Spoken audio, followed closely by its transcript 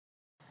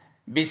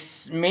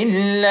بسم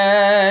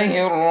الله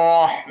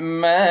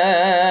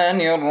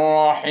الرحمن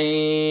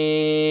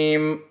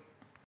الرحيم.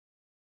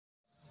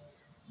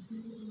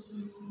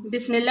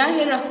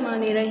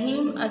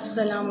 Bismillahirrahmanirrahim.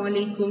 Assalamu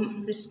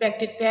alaikum,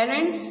 respected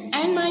parents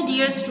and my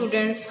dear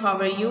students. How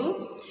are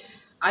you?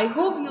 I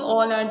hope you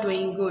all are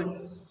doing good.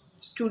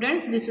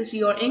 Students, this is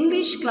your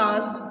English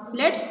class.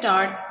 Let's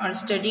start our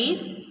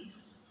studies.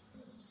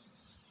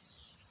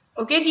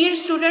 Okay, dear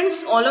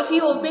students, all of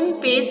you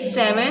open page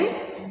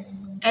 7.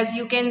 As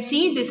you can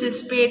see, this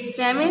is page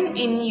 7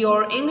 in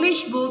your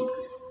English book.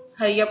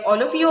 Hurry up,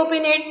 all of you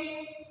open it.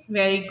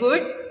 Very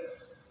good.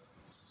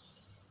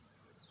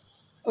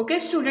 Okay,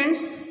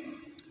 students,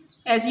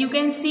 as you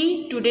can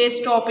see,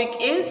 today's topic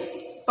is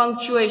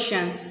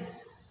punctuation.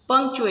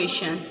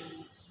 Punctuation.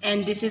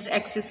 And this is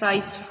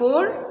exercise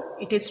 4.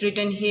 It is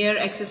written here,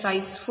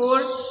 exercise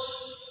 4.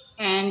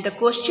 And the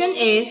question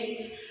is,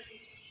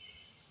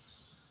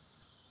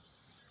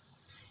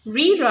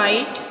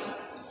 rewrite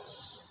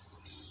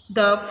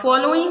the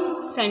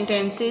following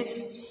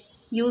sentences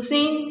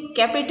using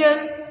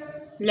capital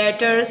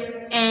letters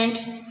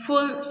and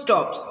full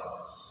stops.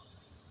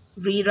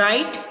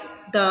 Rewrite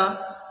the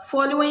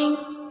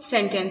following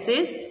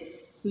sentences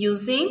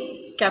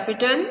using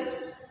capital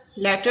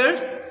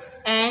letters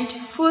and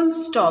full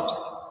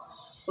stops.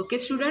 Okay,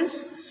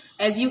 students,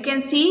 as you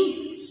can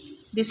see,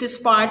 this is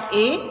part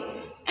A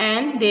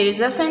and there is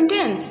a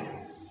sentence.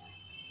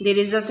 There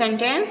is a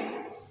sentence,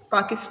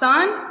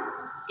 Pakistan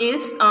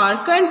is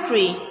our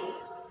country.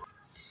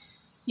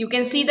 You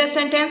can see the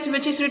sentence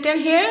which is written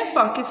here,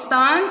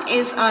 Pakistan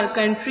is our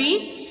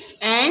country,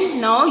 and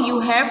now you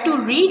have to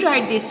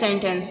rewrite this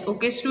sentence.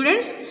 Okay,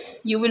 students,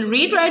 you will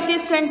rewrite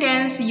this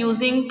sentence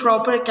using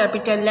proper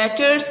capital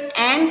letters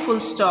and full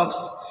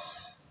stops.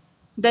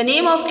 The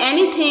name of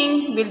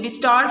anything will be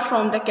start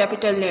from the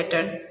capital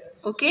letter.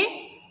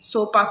 Okay,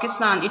 so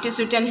Pakistan, it is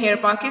written here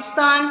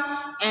Pakistan,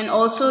 and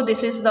also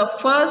this is the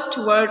first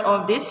word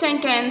of this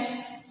sentence.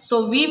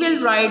 So we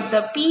will write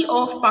the P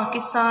of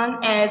Pakistan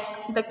as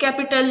the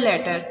capital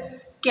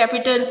letter,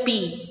 capital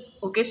P.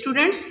 Okay,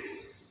 students,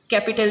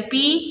 capital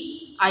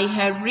P. I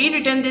have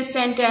rewritten this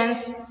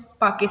sentence,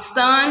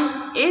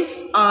 Pakistan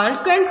is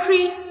our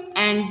country,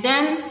 and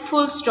then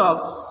full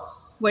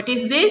stop. What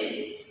is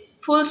this?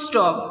 Full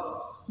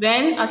stop.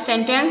 When a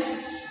sentence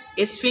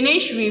is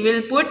finished, we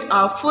will put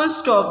a full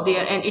stop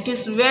there, and it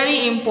is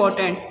very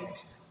important.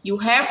 You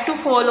have to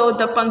follow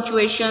the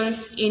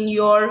punctuations in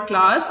your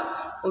class.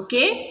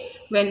 Okay,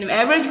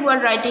 whenever you are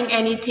writing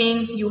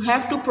anything, you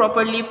have to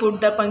properly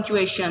put the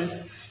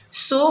punctuations.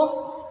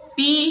 So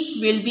P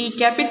will be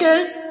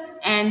capital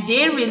and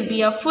there will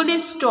be a full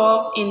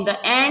stop in the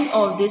end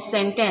of this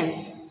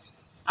sentence.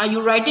 Are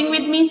you writing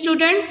with me,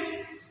 students?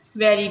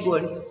 Very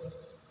good.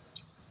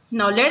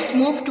 Now let's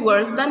move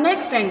towards the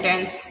next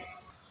sentence.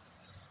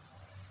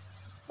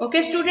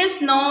 Okay,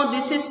 students, now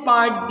this is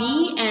part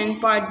B,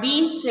 and part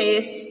B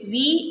says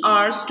we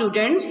are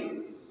students.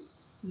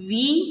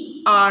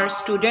 We are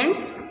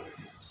students.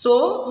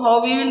 So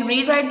how we will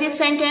rewrite this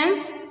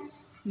sentence?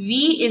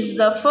 We is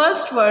the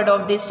first word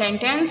of this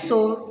sentence,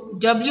 so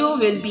W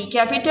will be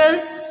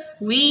capital.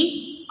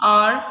 We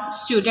are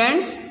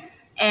students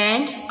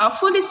and a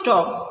full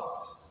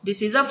stop.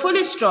 This is a full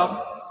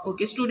stop.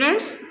 Okay,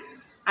 students,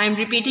 I am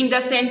repeating the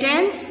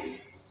sentence.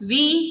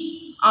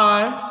 We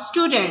are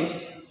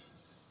students.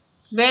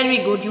 Very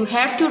good. You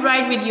have to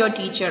write with your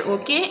teacher,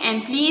 okay?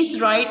 And please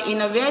write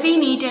in a very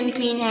neat and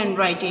clean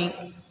handwriting.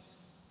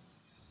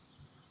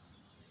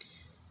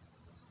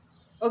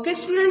 Okay,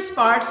 students,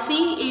 part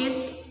C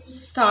is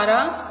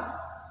Sarah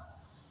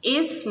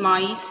is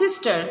my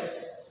sister.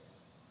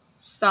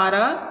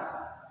 Sarah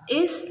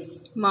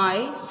is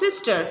my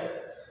sister.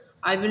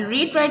 I will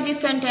rewrite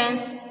this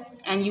sentence,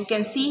 and you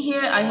can see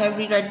here I have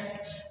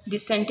rewrite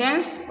this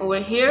sentence over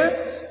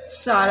here.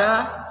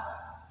 Sarah,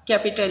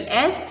 capital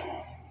S,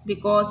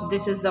 because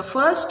this is the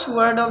first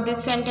word of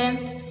this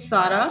sentence,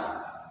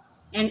 Sarah,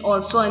 and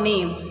also a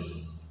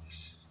name.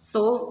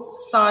 So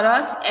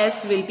Sarah's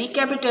S will be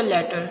capital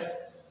letter.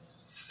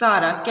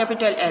 Sarah,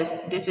 capital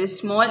S. This is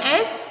small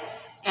s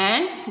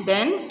and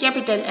then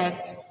capital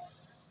S.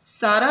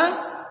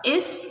 Sarah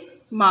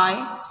is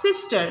my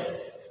sister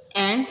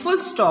and full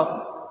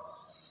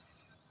stop.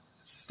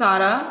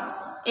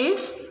 Sarah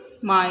is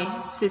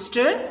my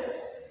sister,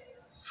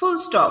 full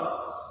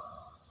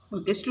stop.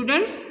 Okay,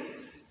 students,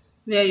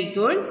 very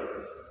good.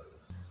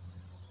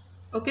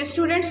 Okay,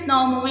 students,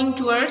 now moving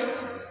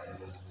towards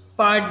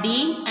part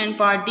D, and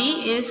part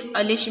D is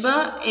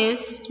Alishba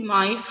is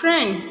my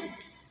friend.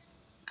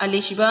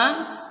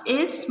 Alishba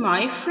is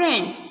my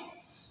friend,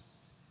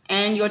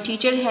 and your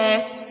teacher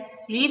has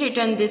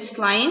rewritten this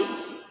line.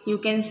 You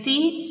can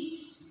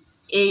see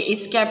A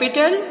is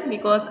capital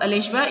because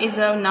Alishba is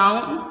a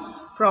noun,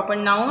 proper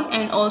noun,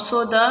 and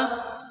also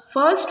the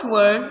first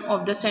word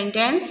of the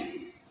sentence,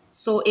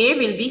 so A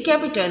will be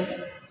capital.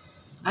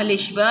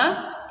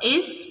 Alishba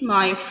is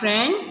my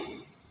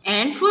friend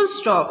and full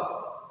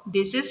stop.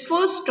 This is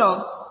full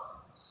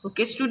stop.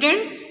 Okay,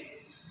 students,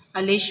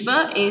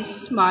 Alishba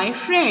is my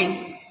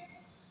friend.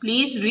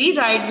 Please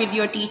rewrite with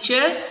your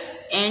teacher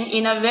and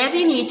in a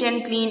very neat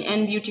and clean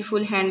and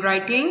beautiful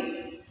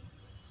handwriting.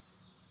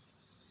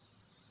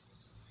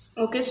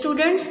 Okay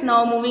students,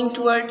 now moving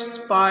towards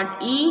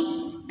part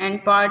E,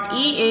 and part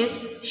E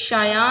is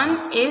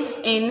Shayan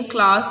is in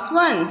class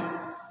 1.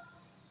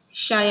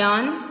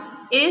 Shayan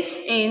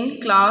is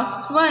in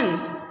class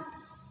 1.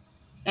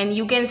 And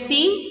you can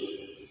see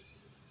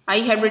I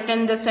have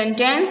written the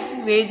sentence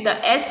where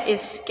the S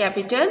is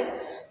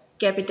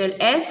capital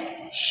S.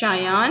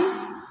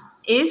 Shayan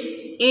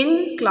is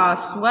in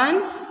class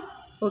 1.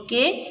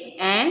 Okay,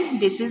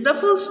 and this is the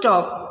full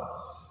stop.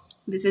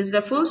 This is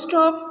the full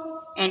stop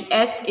and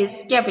S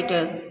is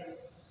capital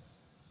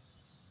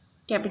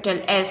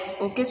S.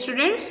 Okay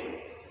students,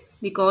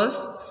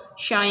 because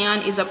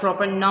Shayan is a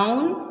proper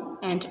noun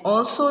and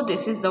also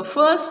this is the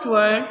first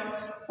word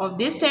of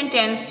this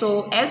sentence,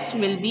 so S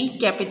will be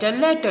capital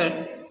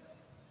letter.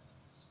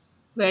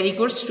 Very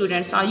good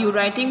students, are you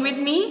writing with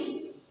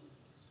me?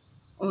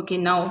 Okay,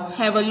 now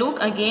have a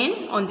look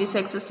again on this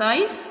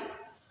exercise.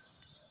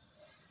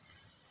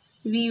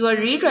 We were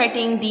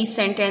rewriting these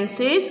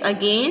sentences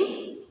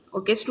again,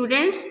 okay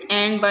students,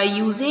 and by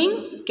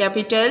using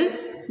capital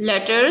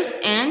letters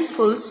and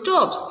full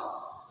stops.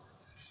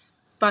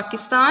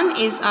 Pakistan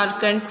is our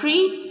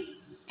country,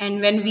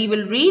 and when we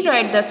will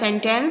rewrite the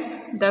sentence,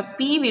 the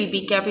P will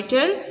be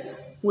capital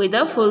with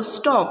a full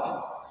stop.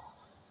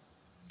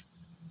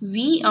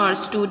 We are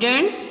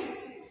students,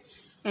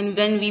 and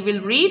when we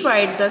will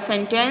rewrite the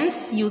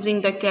sentence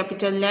using the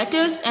capital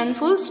letters and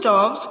full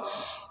stops,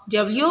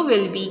 W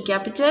will be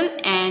capital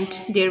and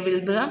there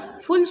will be a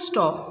full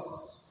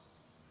stop.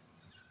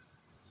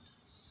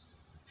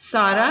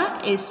 Sarah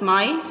is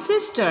my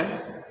sister.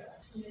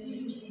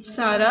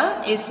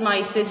 Sarah is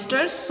my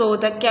sister, so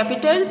the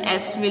capital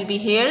S will be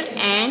here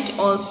and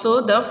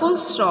also the full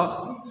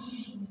stop.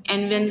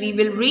 And when we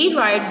will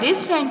rewrite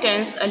this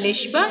sentence,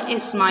 Alishba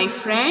is my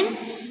friend,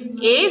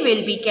 A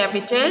will be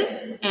capital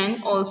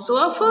and also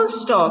a full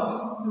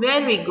stop.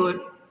 Very good.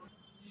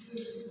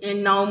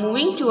 And now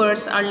moving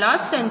towards our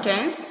last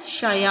sentence,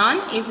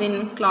 Shayan is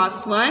in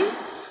class 1.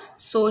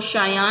 So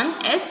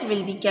Shayan, S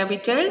will be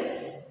capital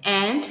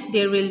and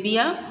there will be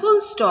a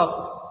full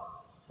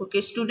stop.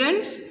 Okay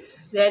students,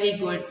 very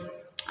good.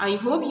 I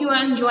hope you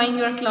are enjoying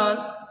your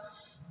class.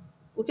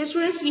 Okay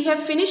students, we have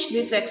finished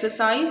this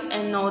exercise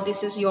and now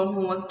this is your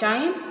homework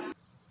time.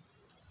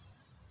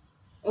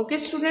 Okay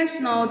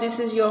students, now this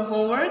is your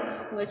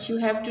homework. What you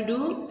have to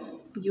do,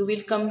 you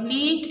will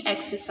complete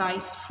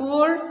exercise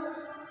 4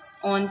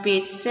 on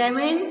page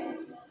 7.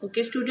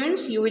 Okay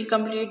students, you will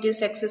complete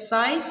this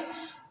exercise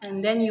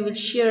and then you will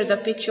share the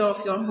picture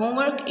of your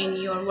homework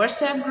in your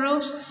WhatsApp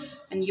groups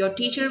and your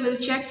teacher will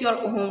check your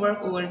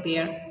homework over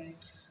there.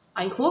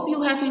 I hope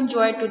you have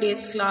enjoyed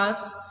today's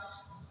class.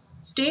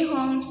 Stay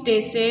home,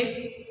 stay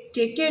safe.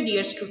 Take care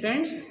dear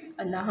students.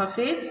 Allah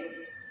Hafiz.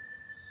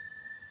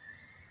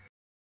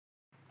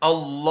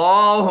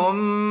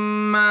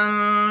 اللهم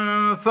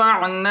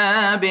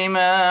انفعنا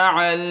بما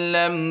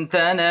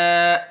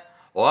علمتنا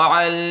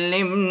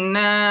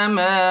وعلمنا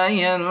ما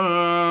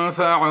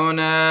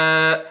ينفعنا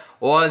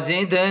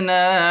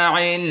وزدنا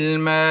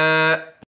علما.